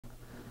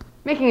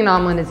Making an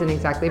omelet isn't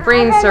exactly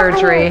brain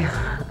surgery,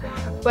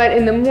 but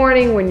in the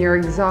morning when you're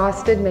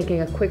exhausted,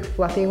 making a quick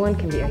fluffy one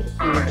can be a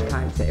huge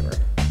time saver.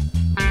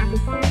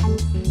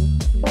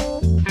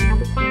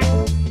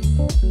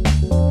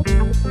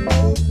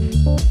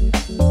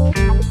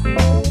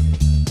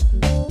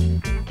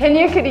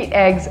 Kenya could eat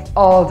eggs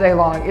all day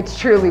long. It's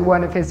truly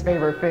one of his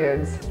favorite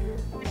foods.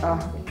 Oh,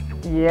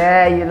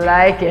 yeah, you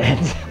like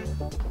it.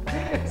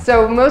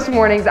 So most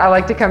mornings I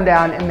like to come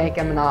down and make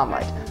him an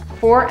omelet.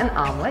 For an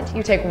omelet,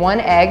 you take 1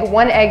 egg.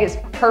 1 egg is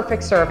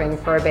perfect serving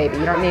for a baby.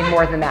 You don't need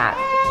more than that.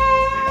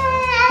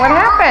 What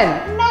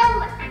happened?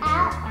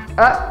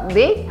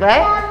 Lee,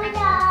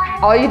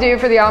 what? All you do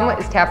for the omelet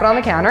is tap it on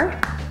the counter,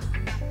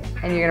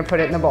 and you're gonna put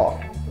it in the bowl.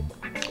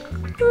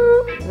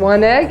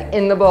 1 egg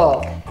in the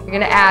bowl. You're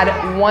gonna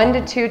add 1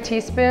 to 2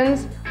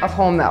 teaspoons of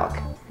whole milk,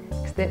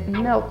 because the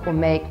milk will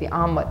make the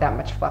omelet that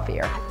much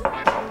fluffier.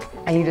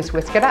 And you just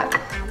whisk it up.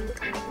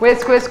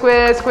 Whisk, whisk,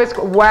 whisk, whisk.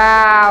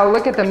 Wow,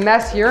 look at the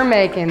mess you're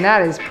making.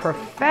 That is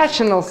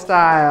professional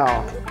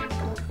style.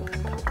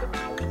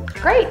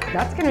 Great,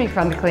 that's gonna be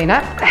fun to clean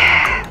up.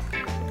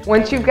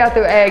 Once you've got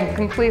the egg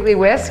completely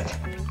whisked,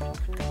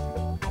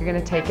 you're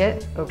gonna take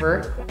it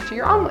over to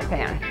your omelet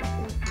pan.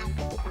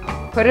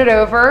 Put it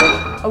over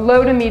a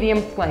low to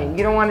medium flame.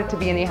 You don't want it to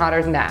be any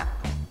hotter than that.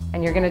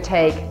 And you're gonna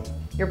take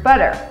your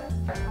butter.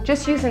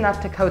 Just use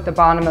enough to coat the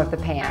bottom of the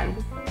pan.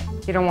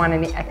 You don't want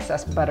any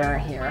excess butter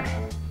here.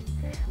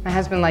 My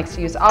husband likes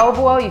to use olive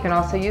oil. You can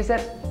also use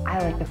it. I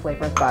like the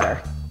flavor of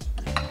butter.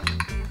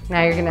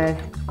 Now you're gonna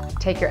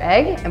take your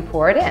egg and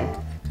pour it in.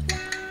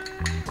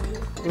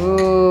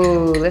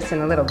 Ooh,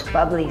 listen, a little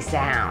bubbly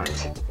sound.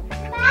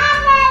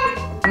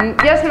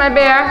 Yes, my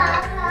bear.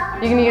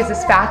 You're gonna use a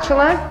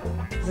spatula.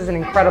 This is an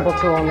incredible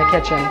tool in the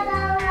kitchen.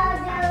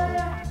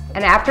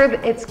 And after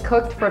it's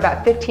cooked for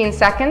about 15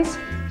 seconds,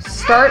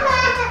 start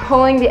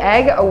pulling the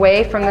egg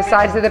away from the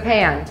sides of the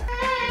pan.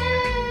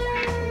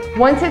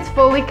 Once it's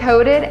fully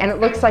coated and it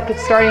looks like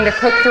it's starting to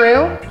cook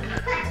through,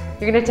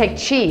 you're gonna take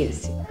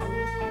cheese.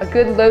 A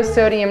good low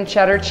sodium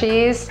cheddar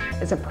cheese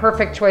is a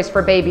perfect choice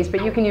for babies,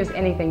 but you can use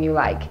anything you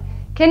like.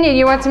 Kenya,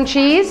 you want some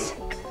cheese?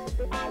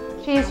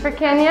 Cheese for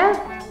Kenya?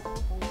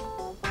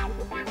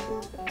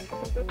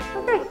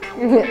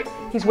 Okay.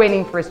 He's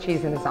waiting for his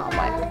cheese in his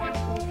omelet.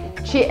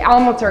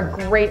 Omelets are a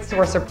great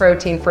source of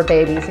protein for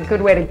babies, a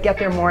good way to get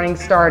their morning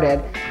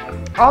started.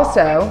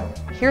 Also,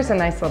 here's a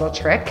nice little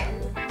trick.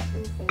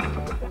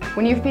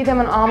 When you feed them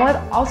an omelet,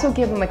 also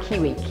give them a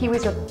kiwi.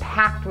 Kiwis are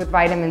packed with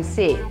vitamin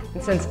C.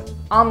 And since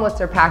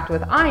omelets are packed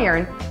with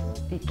iron,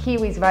 the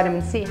kiwi's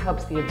vitamin C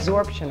helps the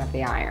absorption of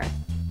the iron.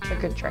 It's a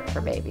good trick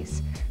for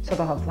babies. So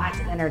they'll have lots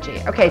of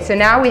energy. Okay, so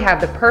now we have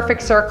the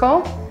perfect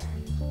circle.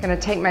 I'm gonna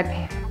take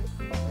my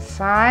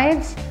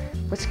sides,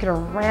 whisk it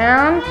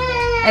around.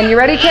 And you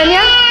ready,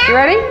 Kenya? You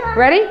ready?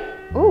 Ready?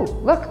 Ooh,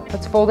 look,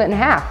 let's fold it in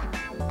half.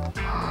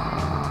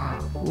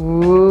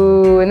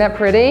 Ooh, isn't that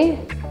pretty?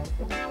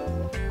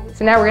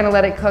 So now we're gonna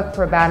let it cook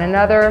for about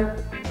another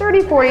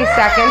 30, 40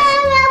 seconds.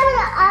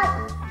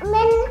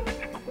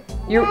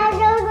 You're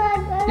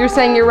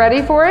saying you're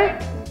ready for it?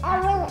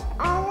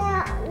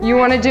 You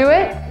wanna do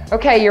it?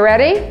 Okay, you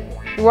ready?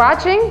 You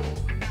watching?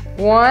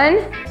 1,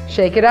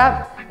 shake it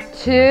up.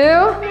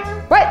 2,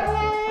 what?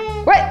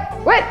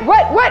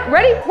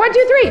 Ready? 1,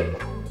 2, 3.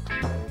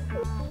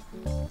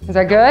 Is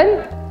that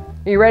good?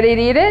 Are you ready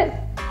to eat it?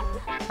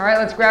 All right,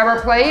 let's grab our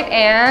plate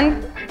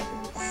and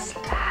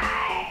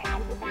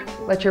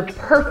let your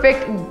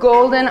perfect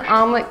golden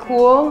omelet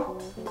cool,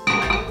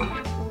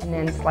 and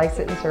then slice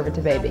it and serve it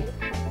to baby.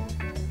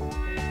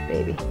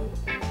 Baby.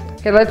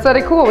 Okay, let's let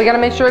it cool. We gotta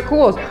make sure it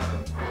cools.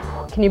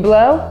 Can you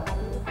blow?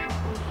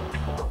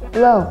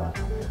 Blow.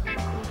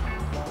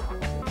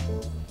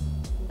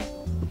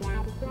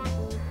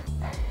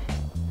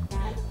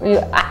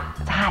 It's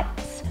hot.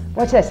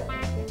 Watch this.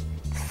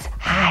 It's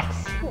hot.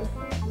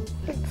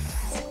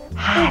 It's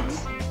hot.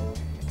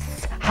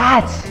 It's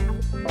hot.